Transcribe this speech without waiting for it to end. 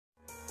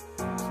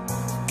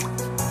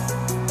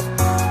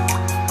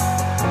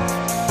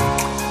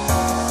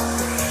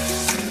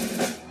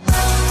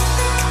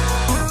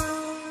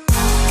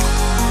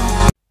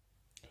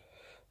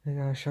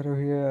Shadow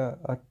here.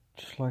 I'd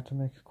just like to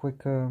make a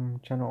quick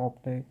channel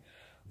update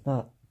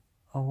that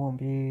I won't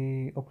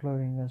be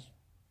uploading as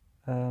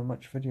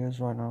much videos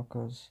right now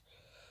because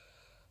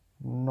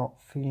I'm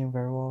not feeling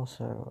very well,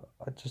 so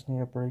I just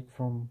need a break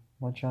from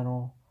my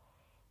channel,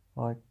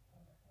 like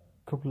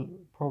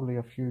probably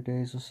a few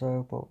days or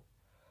so, but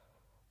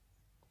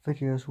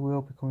videos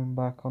will be coming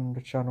back on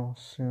the channel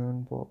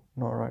soon, but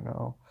not right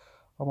now.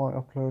 I might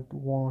upload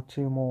one or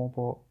two more,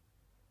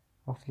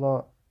 but after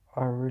that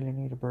I really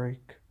need a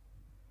break.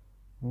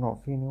 I'm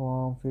not feeling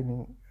well, I'm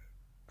feeling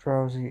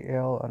drowsy,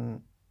 ill,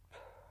 and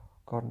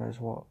God knows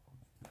what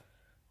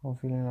I'm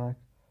feeling like.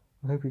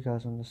 I hope you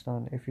guys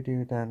understand. If you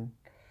do, then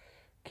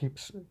keep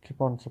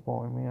on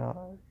supporting me.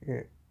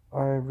 I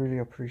really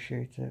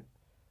appreciate it,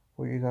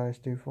 what you guys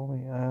do for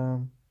me.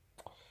 And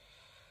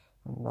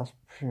that's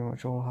pretty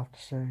much all I have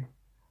to say.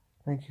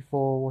 Thank you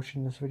for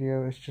watching this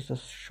video. It's just a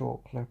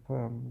short clip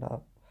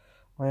that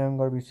I am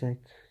going to be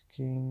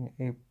taking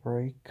a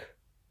break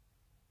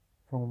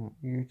from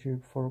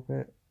YouTube for a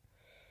bit.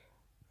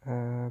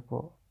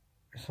 But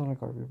it's only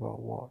got to be about,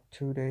 what,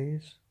 2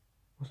 days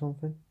or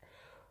something.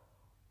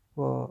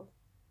 But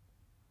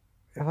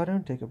if I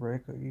don't take a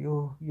break,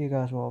 you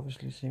guys will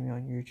obviously see me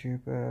on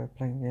YouTube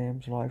playing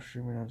games, live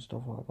streaming and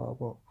stuff like that.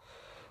 But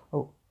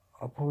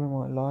I probably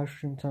might live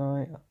stream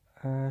tonight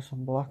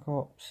some Black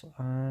Ops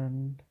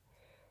and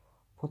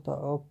put that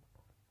up,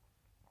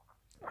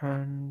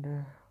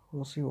 and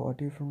we'll see what I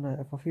do from there.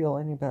 If I feel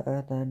any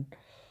better, then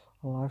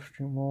I'll live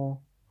stream more,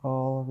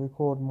 I'll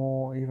record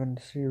more, even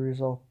the series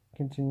I'll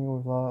continue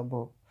with that.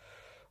 But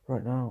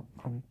right now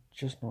I'm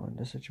just not in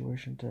the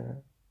situation to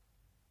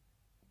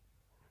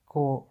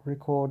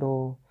record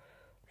or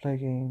play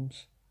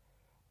games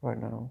right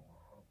now.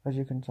 As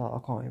you can tell,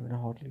 I can't even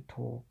hardly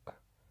talk.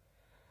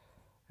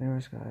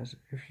 Anyways guys,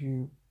 if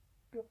you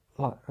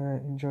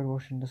enjoyed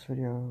watching this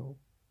video,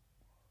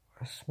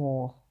 a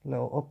small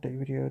little update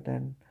video,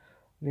 then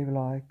leave a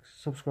like,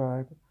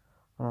 subscribe,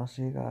 and I'll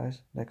see you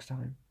guys next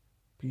time.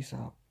 Peace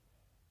out.